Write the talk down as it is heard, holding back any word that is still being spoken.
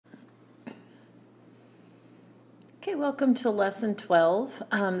Okay, welcome to Lesson 12.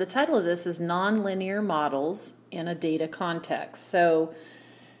 The title of this is Nonlinear Models in a Data Context. So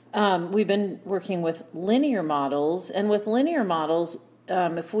we've been working with linear models, and with linear models,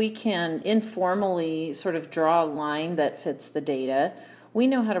 if we can informally sort of draw a line that fits the data, we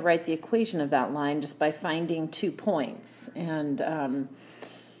know how to write the equation of that line just by finding 2 points. And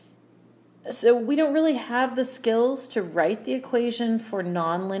so we don't really have the skills to write the equation for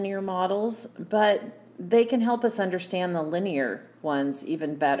nonlinear models, but they can help us understand the linear ones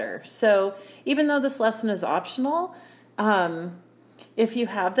even better. So even though this lesson is optional, if you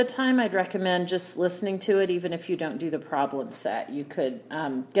have the time, I'd recommend just listening to it, even if you don't do the problem set. You could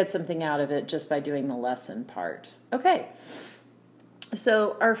get something out of it just by doing the lesson part. Okay,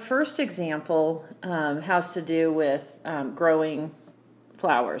 so our first example has to do with growing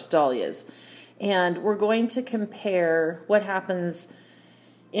flowers, dahlias. And we're going to compare what happens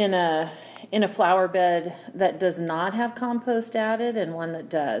in a flower bed that does not have compost added and one that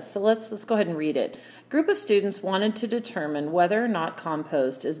does. So let's go ahead and read it. A group of students wanted to determine whether or not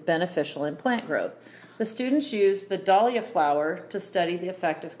compost is beneficial in plant growth. The students used the dahlia flower to study the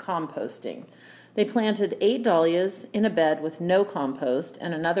effect of composting. They planted 8 dahlias in a bed with no compost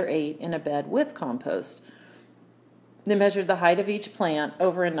and another 8 in a bed with compost. They measured the height of each plant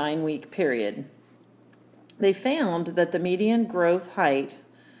over a 9-week period. They found that the median growth height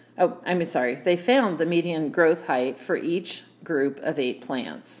they found the median growth height for each group of 8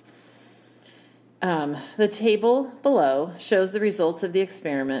 plants. The table below shows the results of the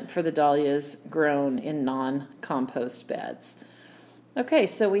experiment for the dahlias grown in non-compost beds. Okay,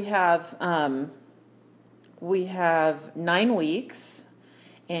 so we have 9 weeks,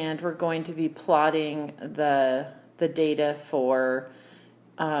 and we're going to be plotting the data for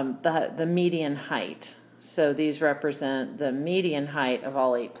the median height. So these represent the median height of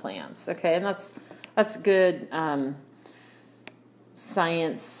all 8 plants. Okay, and that's good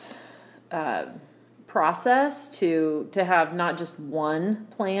science process to have not just 1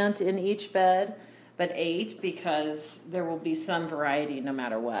 plant in each bed, but 8, because there will be some variety no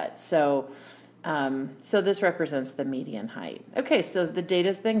matter what. So so this represents the median height. Okay, so the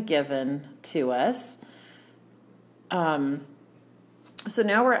data's been given to us. So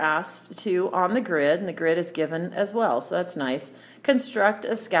now we're asked to, on the grid, and the grid is given as well, so that's nice, construct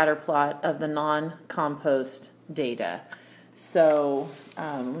a scatter plot of the non-compost data. So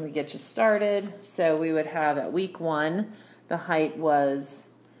let me get you started. So we would have at week 1, the height was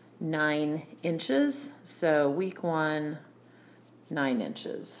 9 inches. So week 1, 9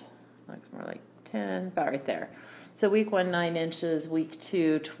 inches. Looks more like 10, about right there. So week 1, 9 inches, week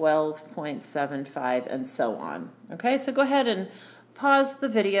 2, 12.75, and so on. Okay, so go ahead and pause the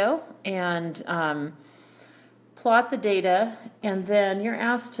video and plot the data, and then you're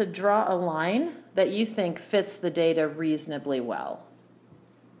asked to draw a line that you think fits the data reasonably well.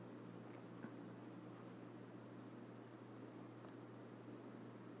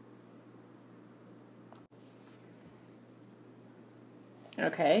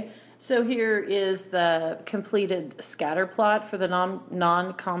 Okay, so here is the completed scatter plot for the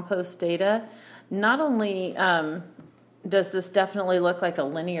non-compost data. Not only does this definitely look like a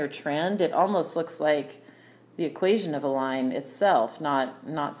linear trend, it almost looks like the equation of a line itself,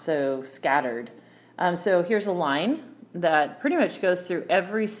 not so scattered. So here's a line that pretty much goes through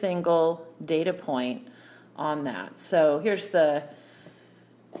every single data point on that. So here's the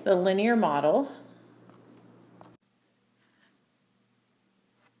linear model.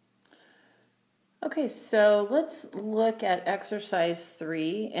 Okay, so let's look at exercise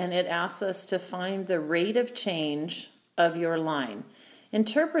 3, and it asks us to find the rate of change of your line.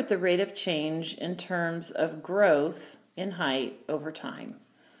 Interpret the rate of change in terms of growth in height over time.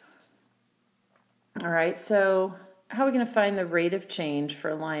 All right, so how are we going to find the rate of change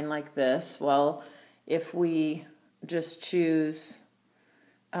for a line like this? Well, if we just choose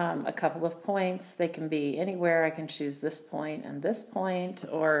a couple of points, they can be anywhere. I can choose this point and this point,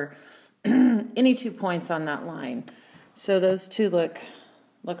 or any 2 points on that line. So those 2 look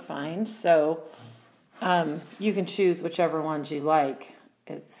fine. So you can choose whichever ones you like.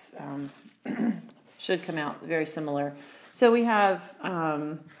 It's should come out very similar. So we have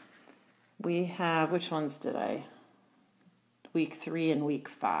which ones did I? Week 3 and week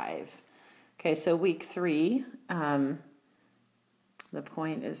 5. Okay, so week 3, the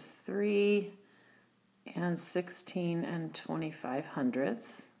point is 3 and 16 and 25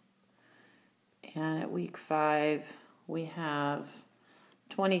 hundredths. And at week 5, we have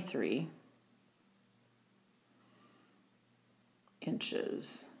 23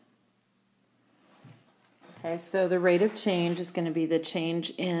 inches. Okay, so the rate of change is going to be the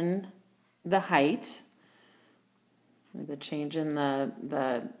change in the height the change in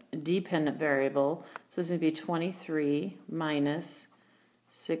the dependent variable. So it's going to be 23 minus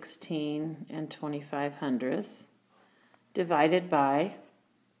 16 and 25 hundredths divided by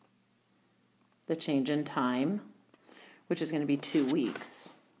the change in time, which is going to be 2 weeks.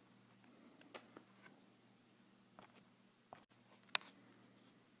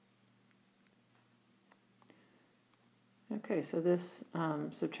 Okay, so this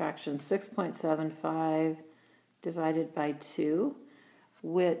subtraction, 6.75 divided by 2,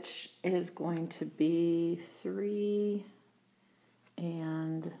 which is going to be 3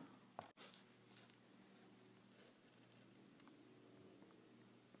 and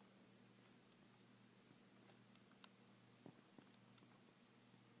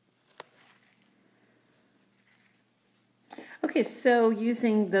okay, so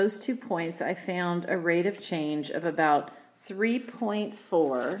using those 2 points, I found a rate of change of about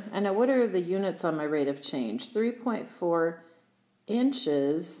 3.4. And now what are the units on my rate of change? 3.4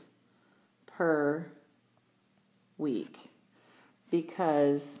 inches per week,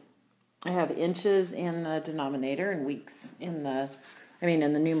 because I have inches in the denominator and weeks in the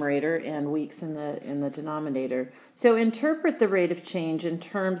numerator and weeks in the denominator. So interpret the rate of change in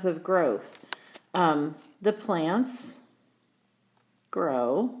terms of growth. The plants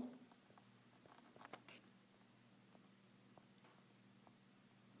grow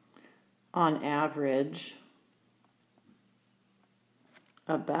on average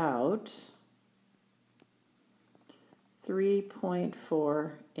about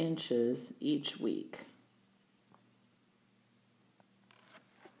 3.4 inches each week.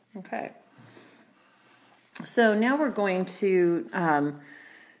 Okay. So now we're going to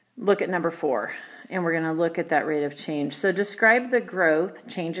look at number 4, and we're going to look at that rate of change. So describe the growth,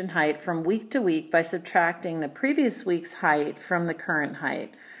 change in height, from week to week by subtracting the previous week's height from the current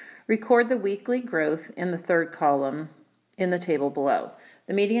height. Record the weekly growth in the third column in the table below.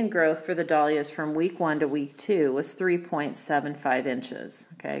 The median growth for the dahlias from week 1 to week 2 was 3.75 inches,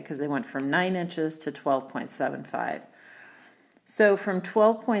 okay, because they went from 9 inches to 12.75. So from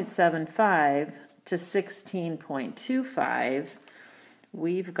 12.75 to 16.25,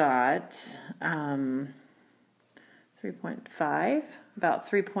 we've got 3.5, about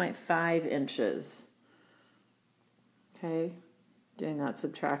 3.5 inches. Okay, doing that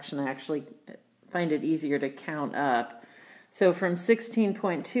subtraction, I actually find it easier to count up. So from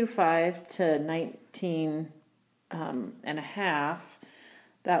 16.25 to 19 and a half,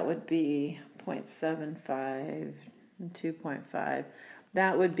 that would be 0.75 and 2.5.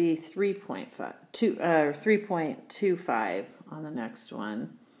 That would be 3.25 on the next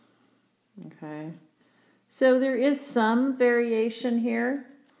one. Okay, so there is some variation here,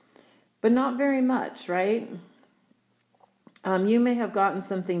 but not very much, right? You may have gotten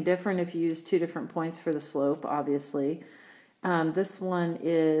something different if you use 2 different points for the slope, obviously. This one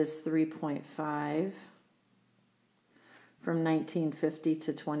is 3.5. From 1950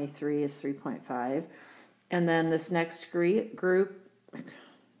 to 23 is 3.5. And then this next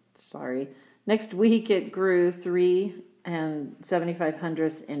next week it grew 3 and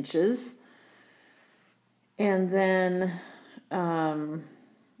 75 inches. And then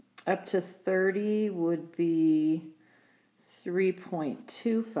up to 30 would be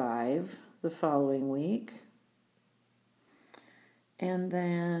 3.25 the following week. And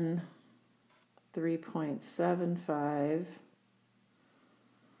then 3.75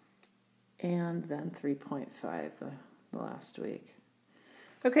 and then 3.5 the last week.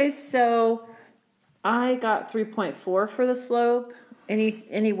 Okay, so I got 3.4 for the slope.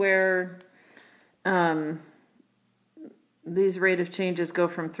 Anywhere these rate of changes go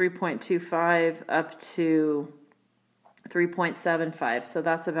from 3.25 up to 3.75, so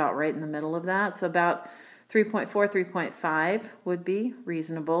that's about right in the middle of that. So about 3.4, 3.5 would be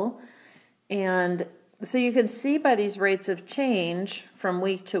reasonable. And so you can see by these rates of change from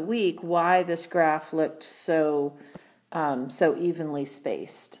week to week why this graph looked so evenly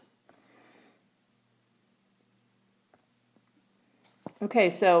spaced. Okay,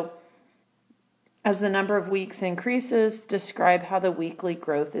 so as the number of weeks increases, describe how the weekly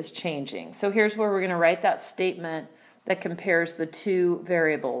growth is changing. So here's where we're going to write that statement that compares the 2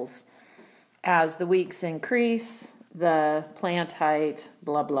 variables. As the weeks increase, the plant height,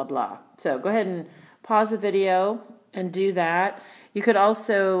 blah, blah, blah. So go ahead and pause the video and do that. You could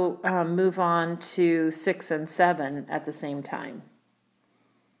also move on to 6 and 7 at the same time.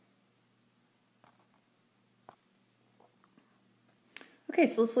 Okay,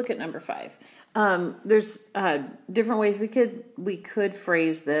 so let's look at number 5. There's different ways we could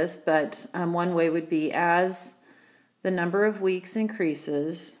phrase this, but one way would be as the number of weeks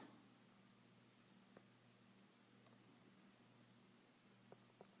increases,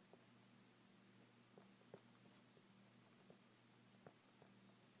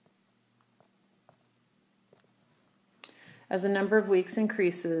 As the number of weeks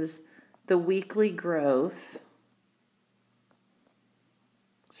increases, the weekly growth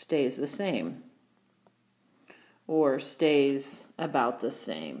stays the same or stays about the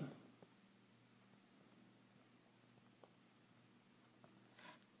same.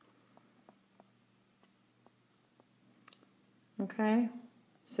 Okay,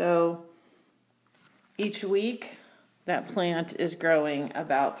 so each week that plant is growing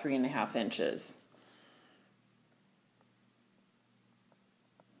about 3.5 inches.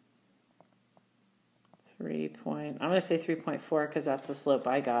 I'm going to say 3.4 because that's the slope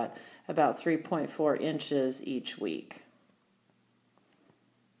I got. About 3.4 inches each week.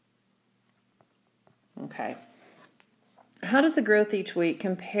 Okay. How does the growth each week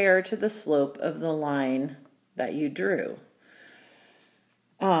compare to the slope of the line that you drew?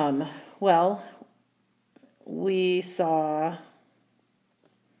 Well, we saw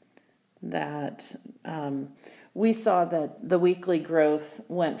that the weekly growth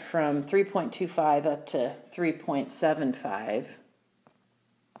went from 3.25 up to 3.75.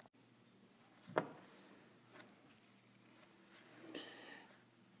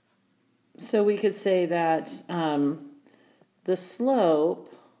 So we could say that the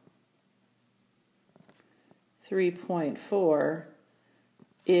slope, 3.4,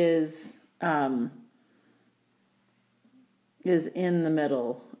 is in the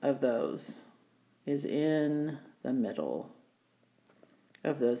middle of those. Is in the middle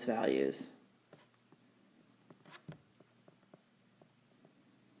of those values.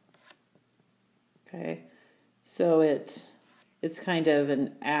 Okay, so it's kind of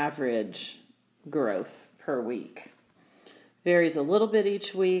an average growth per week. Varies a little bit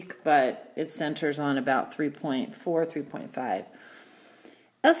each week, but it centers on about 3.4, 3.5.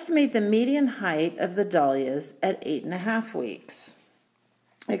 Estimate the median height of the dahlias at 8.5 weeks.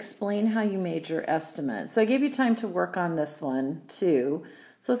 Explain how you made your estimate. So I gave you time to work on this one too.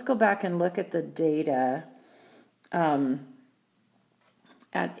 So let's go back and look at the data. At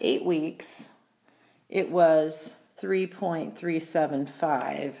 8 weeks, it was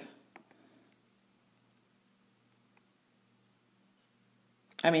 3.375.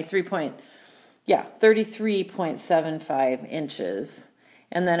 33.75 inches.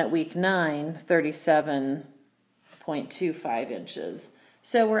 And then at week 9, 37.25 inches.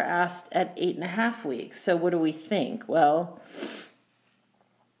 So we're asked at 8.5 weeks. So what do we think? Well,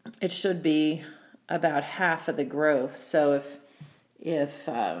 it should be about half of the growth. So if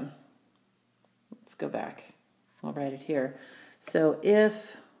let's go back. I'll write it here. So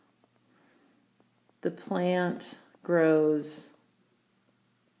if the plant grows,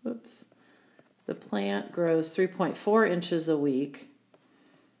 the plant grows 3.4 inches a week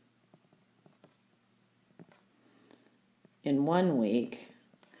in 1 week,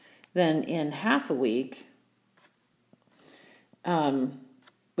 then in half a week, it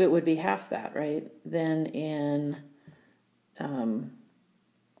would be half that, right? Then in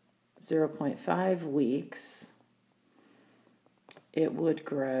 0.5 weeks, it would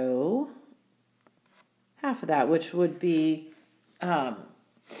grow half of that, which would be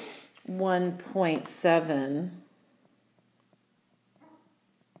 1.7.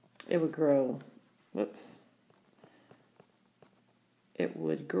 It would grow, it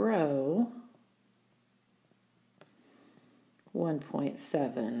would grow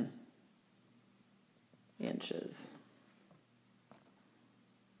 1.7 inches.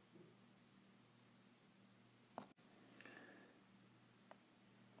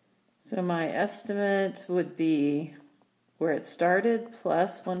 So my estimate would be where it started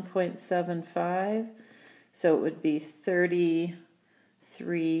plus 1.75. So it would be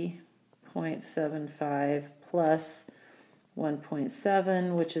 33.75 plus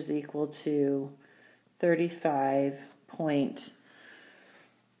 1.7, which is equal to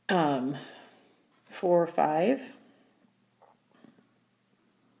 35.45.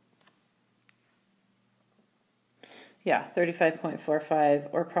 Yeah, 35.45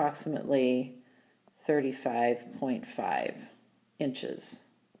 or approximately 35.5 inches.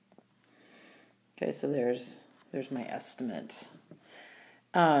 Okay, so there's my estimate.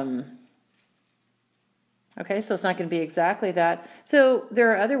 Okay, so it's not going to be exactly that. So there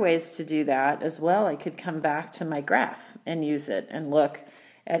are other ways to do that as well. I could come back to my graph and use it and look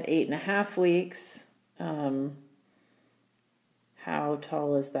at 8.5 weeks. How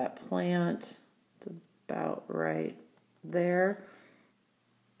tall is that plant? It's about right there.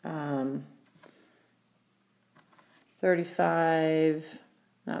 35,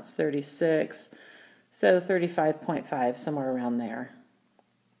 that's 36. So 35.5, somewhere around there.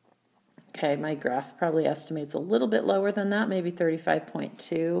 Okay, my graph probably estimates a little bit lower than that, maybe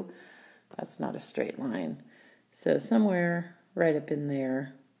 35.2. That's not a straight line. So somewhere right up in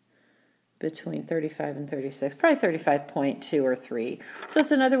there between 35 and 36, probably 35.2 or 3. So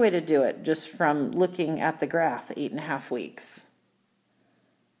it's another way to do it, just from looking at the graph, 8.5 weeks.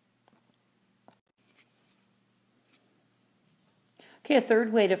 Okay, a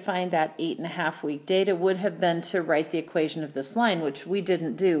third way to find that 8.5 week data would have been to write the equation of this line, which we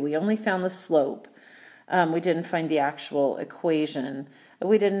didn't do. We only found the slope. We didn't find the actual equation.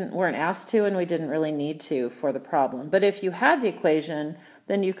 We weren't asked to, and we didn't really need to for the problem. But if you had the equation,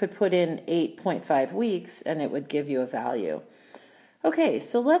 then you could put in 8.5 weeks and it would give you a value. Okay,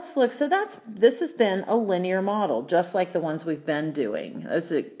 so let's look. So this has been a linear model, just like the ones we've been doing.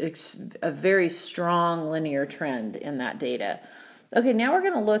 It's a very strong linear trend in that data. Okay, now we're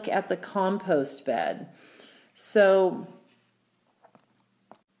going to look at the compost bed. So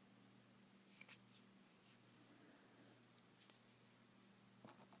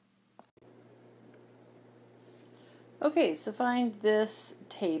okay, so find this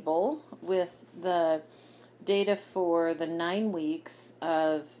table with the data for the 9 weeks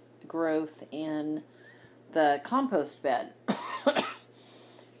of growth in the compost bed.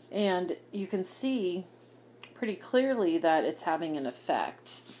 And you can see pretty clearly that it's having an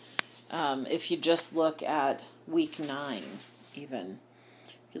effect. If you just look at week 9, even.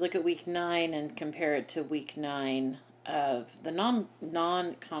 If you look at week 9 and compare it to week 9 of the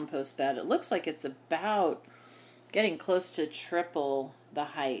non-compost bed, it looks like it's about getting close to triple the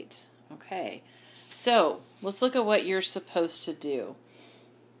height. Okay, so let's look at what you're supposed to do.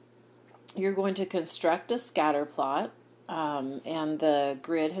 You're going to construct a scatter plot, and the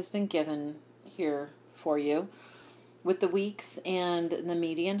grid has been given here for you with the weeks and the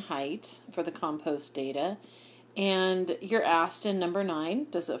median height for the compost data. And you're asked in number 9,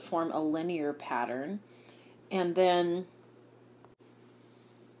 does it form a linear pattern? And then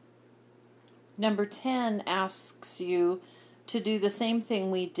number 10 asks you to do the same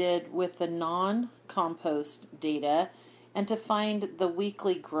thing we did with the non-compost data and to find the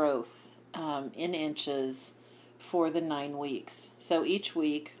weekly growth in inches for the 9 weeks. So each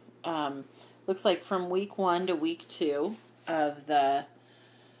week, looks like from week 1 to week 2 of the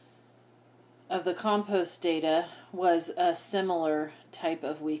compost data was a similar type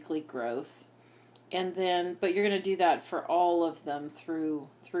of weekly growth. And then, but you're going to do that for all of them through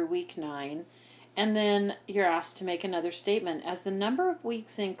week 9. And then you're asked to make another statement. As the number of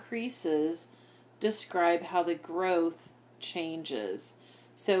weeks increases, describe how the growth changes.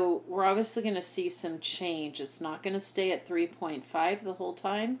 So we're obviously going to see some change. It's not going to stay at 3.5 the whole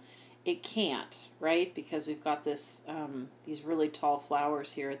time. It can't, right? Because we've got this these really tall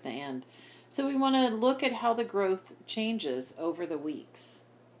flowers here at the end. So we want to look at how the growth changes over the weeks.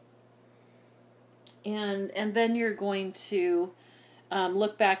 And then you're going to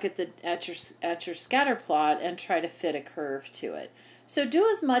look back at your scatter plot and try to fit a curve to it. So do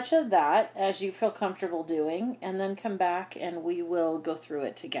as much of that as you feel comfortable doing, and then come back and we will go through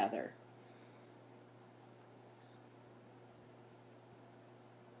it together.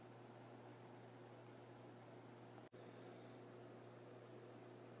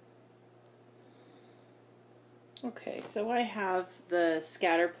 Okay, so I have the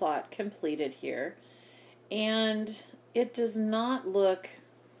scatter plot completed here, and it does not look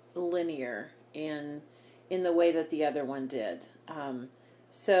linear in the way that the other one did.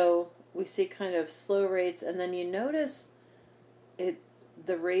 So we see kind of slow rates, and then you notice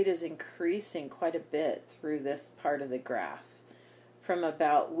the rate is increasing quite a bit through this part of the graph. From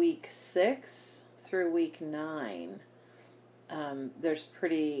about week 6 through week 9, there's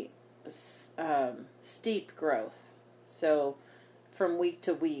pretty steep growth. So from week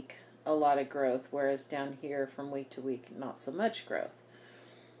to week, a lot of growth, whereas down here from week to week, not so much growth.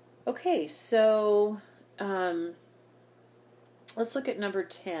 Okay, so let's look at number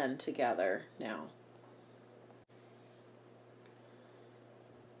 10 together now.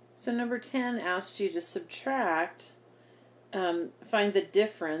 So number 10 asked you to subtract, find the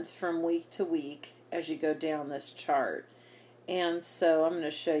difference from week to week as you go down this chart. And so I'm going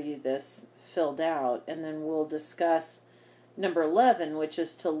to show you this filled out, and then we'll discuss number 11, which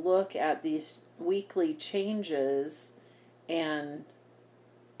is to look at these weekly changes and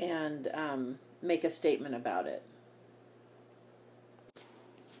make a statement about it.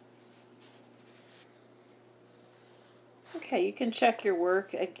 Okay, you can check your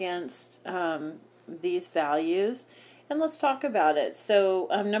work against these values, and let's talk about it. So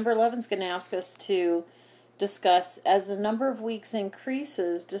number 11 is going to ask us to discuss, as the number of weeks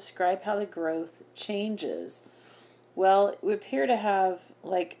increases, describe how the growth changes. Well, we appear to have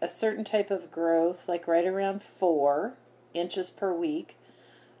like a certain type of growth, like right around 4 inches per week,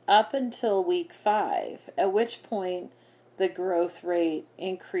 up until week 5, at which point the growth rate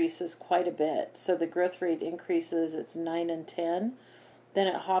increases quite a bit. So the growth rate increases, it's 9 and 10. Then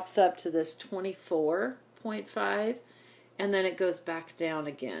it hops up to this 24.5, and then it goes back down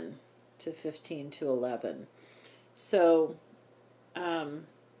again to 15 to 11. So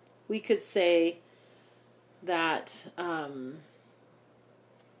we could say that,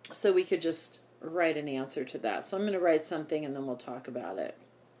 so we could just write an answer to that. So I'm going to write something and then we'll talk about it.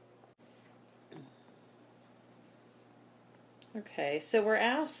 Okay, so we're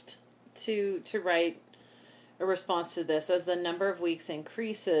asked to write a response to this. As the number of weeks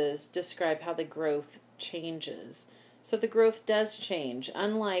increases, describe how the growth changes. So the growth does change.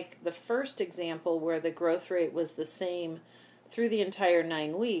 Unlike the first example where the growth rate was the same through the entire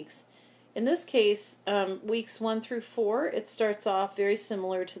 9 weeks, in this case, weeks 1 through 4, it starts off very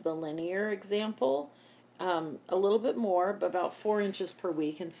similar to the linear example, a little bit more, but about 4 inches per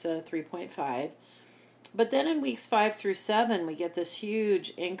week instead of 3.5. But then in weeks 5 through 7, we get this huge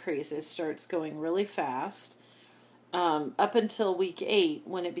increase. It starts going really fast up until week 8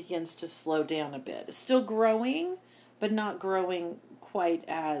 when it begins to slow down a bit. It's still growing, but not growing quite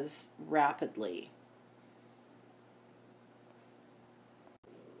as rapidly.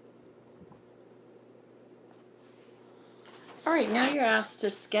 All right, now you're asked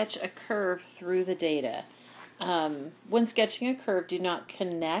to sketch a curve through the data. When sketching a curve, do not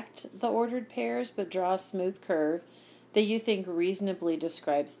connect the ordered pairs, but draw a smooth curve that you think reasonably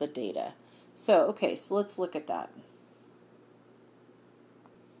describes the data. So, okay, so let's look at that.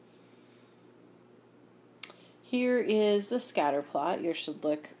 Here is the scatter plot. Yours should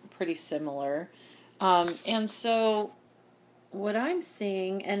look pretty similar. And so what I'm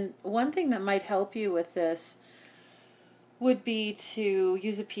seeing, and one thing that might help you with this would be to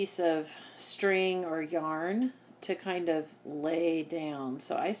use a piece of string or yarn to kind of lay down.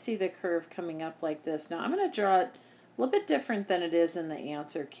 So I see the curve coming up like this. Now I'm going to draw it a little bit different than it is in the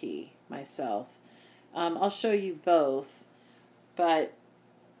answer key myself. I'll show you both, but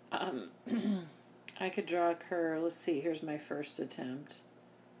I could draw a curve. Let's see, here's my first attempt.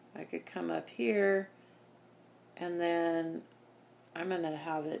 I could come up here, and then I'm going to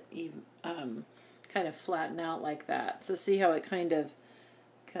have it even, kind of flatten out like that. So see how it kind of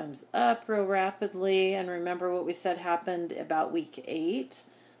comes up real rapidly. And remember what we said happened about week 8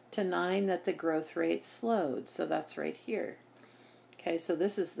 to 9, that the growth rate slowed. So that's right here. Okay, so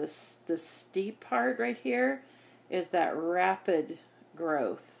this is the steep part right here is that rapid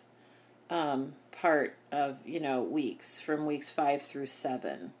growth part of, weeks, from weeks 5 through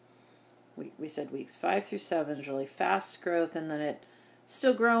 7. We said weeks 5 through 7 is really fast growth, and then it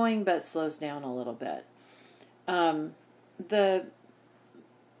still growing but slows down a little bit. The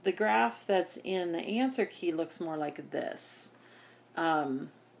graph that's in the answer key looks more like this.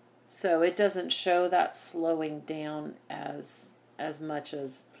 So it doesn't show that slowing down as much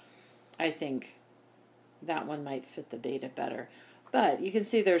as I think that one might fit the data better. But you can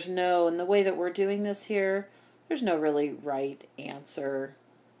see there's no, in the way that we're doing this here, there's no really right answer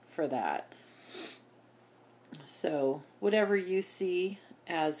for that. So whatever you see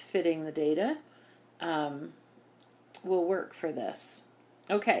as fitting the data will work for this.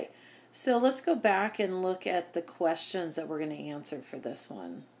 Okay, so let's go back and look at the questions that we're going to answer for this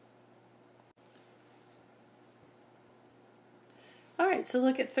one. All right, so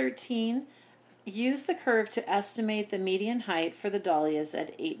look at 13. Use the curve to estimate the median height for the dahlias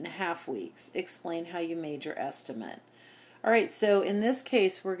at 8.5 weeks. Explain how you made your estimate. All right, so in this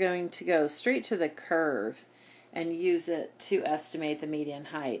case, we're going to go straight to the curve and use it to estimate the median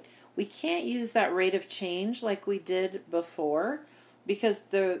height. We can't use that rate of change like we did before because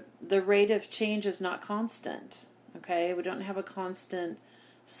the rate of change is not constant. Okay, we don't have a constant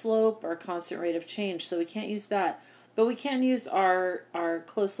slope or constant rate of change, so we can't use that. But we can use our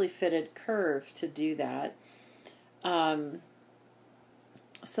closely fitted curve to do that.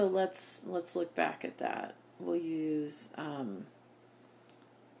 So let's look back at that. We'll use,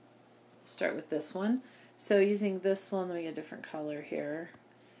 start with this one. So using this one, let me get a different color here.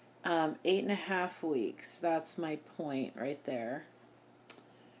 8.5 weeks, that's my point right there.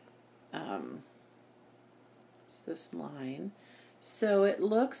 It's this line. So it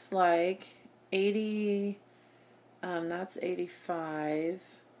looks like 80, that's 85,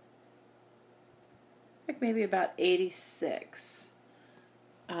 like maybe about 86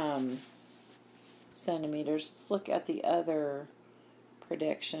 centimeters. Let's look at the other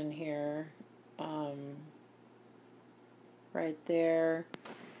prediction here. Right there,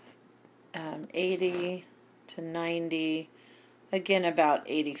 80 to 90, again about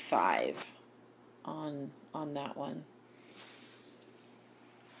 85 on that one.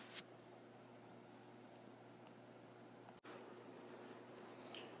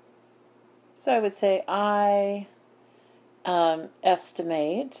 So I would say I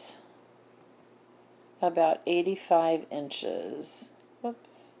estimate about 85 inches.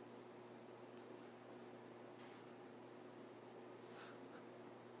 Whoops.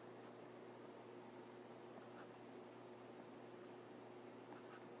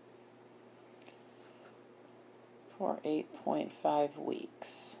 For 8.5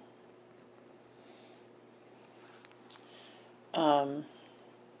 weeks.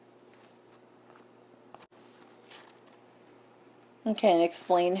 Okay, and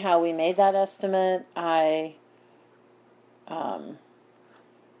explain how we made that estimate. I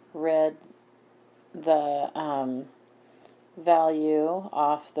read the value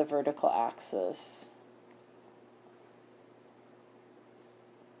off the vertical axis.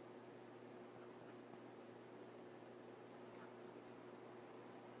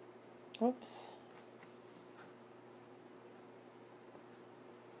 Whoops.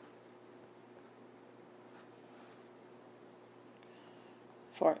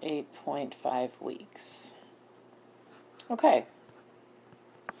 For 8.5 weeks. Okay.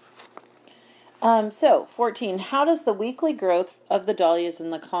 So 14, how does the weekly growth of the dahlias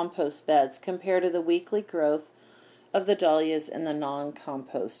in the compost beds compare to the weekly growth of the dahlias in the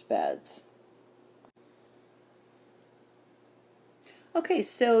non-compost beds? Okay,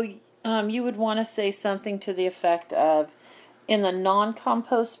 so you would want to say something to the effect of, in the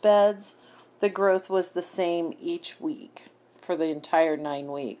non-compost beds, the growth was the same each week for the entire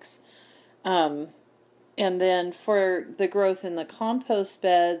 9 weeks. And then for the growth in the compost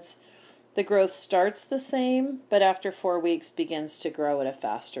beds, the growth starts the same, but after 4 weeks begins to grow at a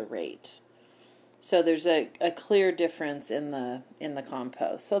faster rate. So there's a clear difference in the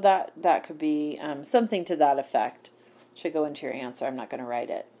compost. So that could be something to that effect. Should go into your answer. I'm not going to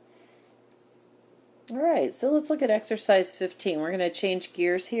write it. All right, so let's look at exercise 15. We're going to change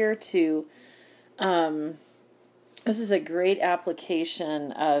gears here to, this is a great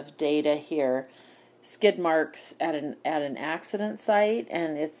application of data here. Skid marks at an accident site,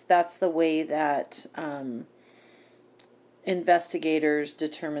 and that's the way that investigators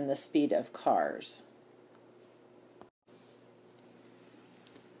determine the speed of cars.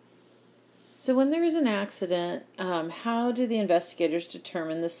 So when there is an accident, how do the investigators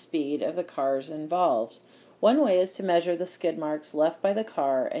determine the speed of the cars involved? One way is to measure the skid marks left by the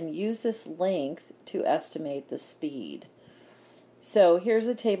car and use this length to estimate the speed. So here's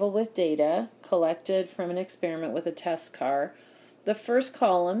a table with data collected from an experiment with a test car. The first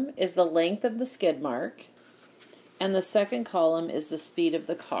column is the length of the skid mark, and the second column is the speed of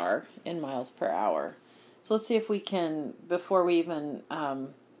the car in miles per hour. So let's see if we can, before we even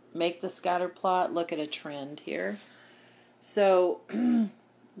make the scatter plot, look at a trend here. So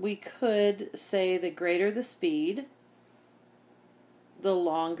we could say the greater the speed, the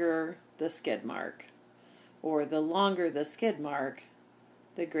longer the skid mark. Or the longer the skid mark,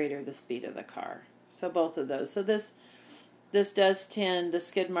 the greater the speed of the car. So both of those. So this does tend, the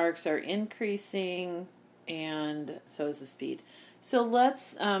skid marks are increasing, and so is the speed. So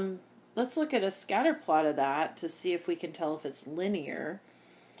let's look at a scatter plot of that to see if we can tell if it's linear.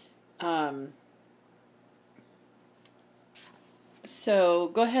 So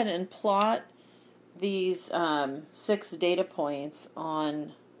go ahead and plot these 6 data points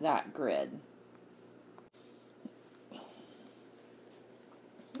on that grid.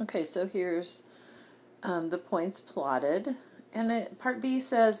 Okay, so here's the points plotted. And part B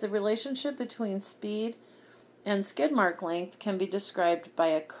says the relationship between speed and skid mark length can be described by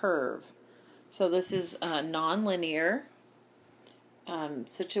a curve. So this is a nonlinear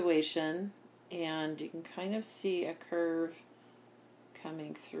situation, and you can kind of see a curve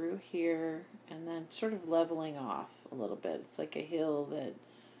coming through here and then sort of leveling off a little bit. It's like a hill that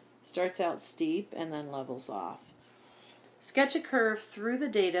starts out steep and then levels off. Sketch a curve through the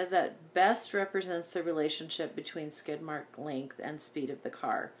data that best represents the relationship between skid mark length and speed of the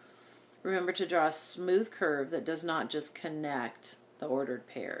car. Remember to draw a smooth curve that does not just connect the ordered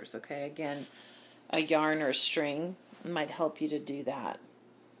pairs. Okay, again, a yarn or a string might help you to do that.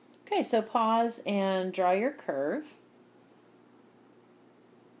 Okay, so pause and draw your curve.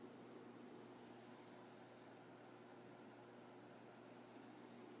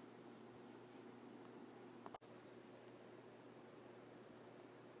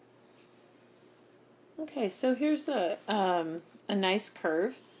 Okay, so here's a nice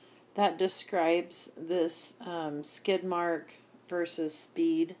curve that describes this skid mark versus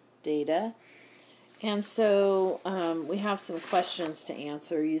speed data. And so we have some questions to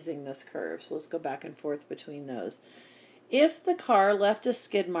answer using this curve. So let's go back and forth between those. If the car left a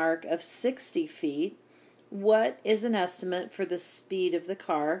skid mark of 60 feet, what is an estimate for the speed of the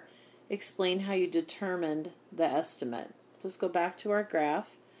car explain how you determined the estimate. Let's go back to our graph.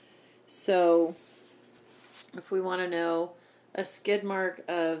 So if we want to know a skid mark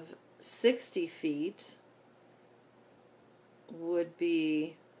of 60 feet would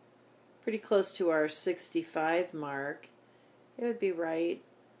be pretty close to our 65 mark. It would be right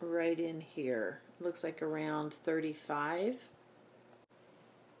in here. It looks like around 35.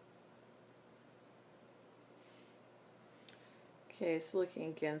 Okay, so looking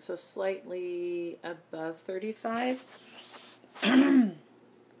again, so slightly above 35.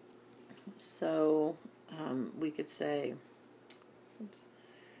 So we could say, oops,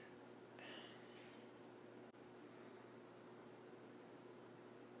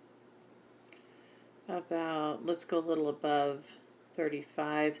 about, let's go a little above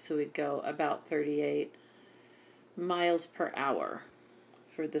 35, so we'd go about 38 miles per hour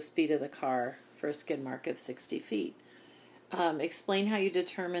for the speed of the car for a skid mark of 60 feet. Explain how you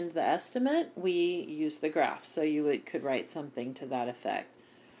determined the estimate. We used the graph, so you could write something to that effect.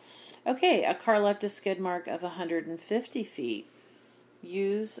 Okay, a car left a skid mark of 150 feet.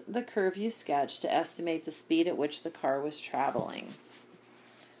 Use the curve you sketched to estimate the speed at which the car was traveling.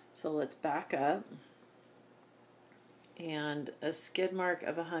 So let's back up. And a skid mark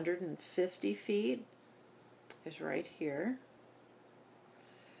of 150 feet is right here.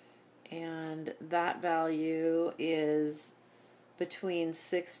 And that value is between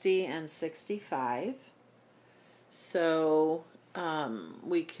 60 and 65. So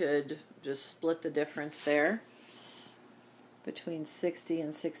we could just split the difference there between 60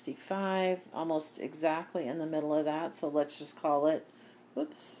 and 65, almost exactly in the middle of that. So let's just call it,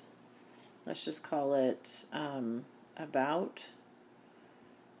 whoops, let's just call it about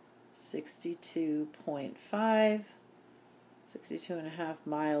 62.5, 62.5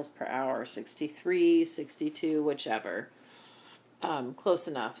 miles per hour, 63, 62, whichever. Close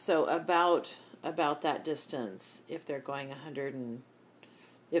enough. So about that distance if they're going 100 and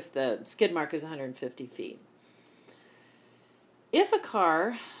if the skid mark is 150 feet. If a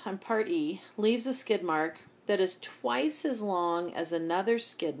car, on part E, leaves a skid mark that is twice as long as another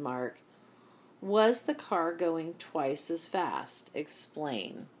skid mark, was the car going twice as fast?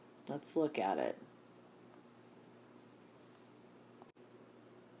 Explain. Let's look at it.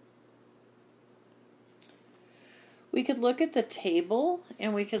 We could look at the table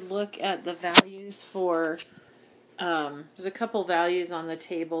and we could look at the values for, there's a couple values on the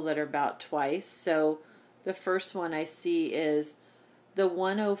table that are about twice. So the first one I see is the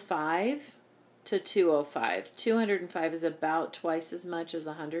 105 to 205. 205 is about twice as much as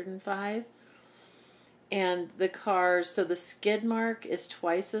 105. And the car, so the skid mark is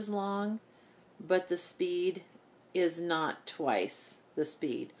twice as long, but the speed is not twice the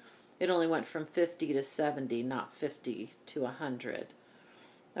speed. It only went from 50 to 70, not 50 to 100.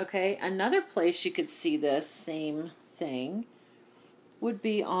 Okay, another place you could see this same thing would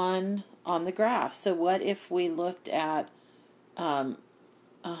be on the graph. So what if we looked at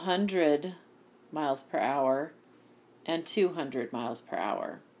 100 miles per hour and 200 miles per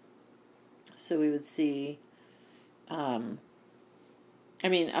hour? So we would see,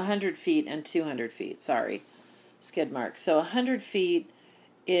 100 feet and 200 feet, sorry, skid mark. So 100 feet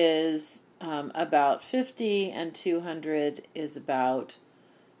is about 50 and 200 is about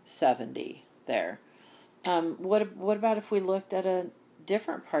 70 there. What about if we looked at a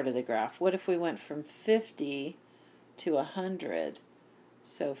different part of the graph? What if we went from 50 to 100?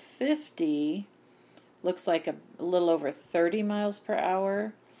 So 50 looks like a little over 30 miles per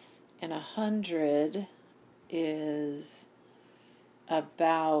hour, and 100 is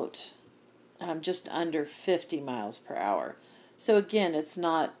about just under 50 miles per hour. So again, it's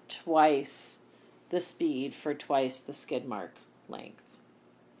not twice the speed for twice the skid mark length.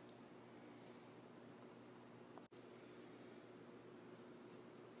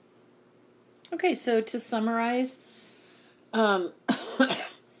 Okay, so to summarize,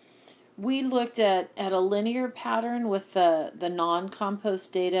 we looked at a linear pattern with the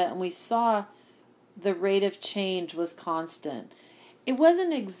non-compost data, and we saw the rate of change was constant. It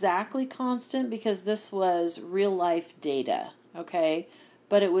wasn't exactly constant because this was real life data, okay?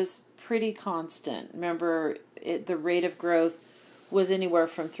 But it was pretty constant. Remember, the rate of growth was anywhere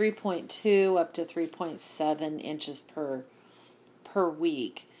from 3.2 up to 3.7 inches per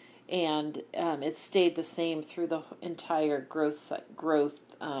week. And it stayed the same through the entire growth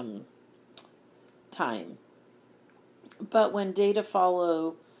time. But when data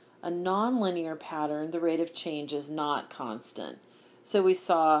follow a nonlinear pattern, the rate of change is not constant. So we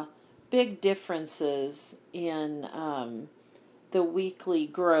saw big differences in the weekly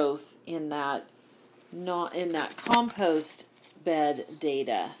growth in that compost bed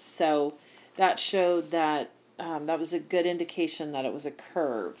data. So that showed that that was a good indication that it was a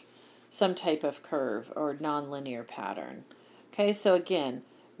curve, some type of curve or nonlinear pattern. Okay, so again,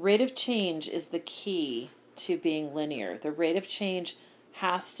 rate of change is the key to being linear. The rate of change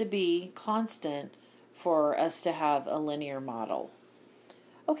has to be constant for us to have a linear model.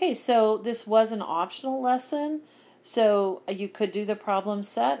 Okay, so this was an optional lesson, so you could do the problem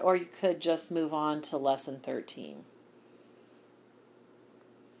set or you could just move on to lesson 13.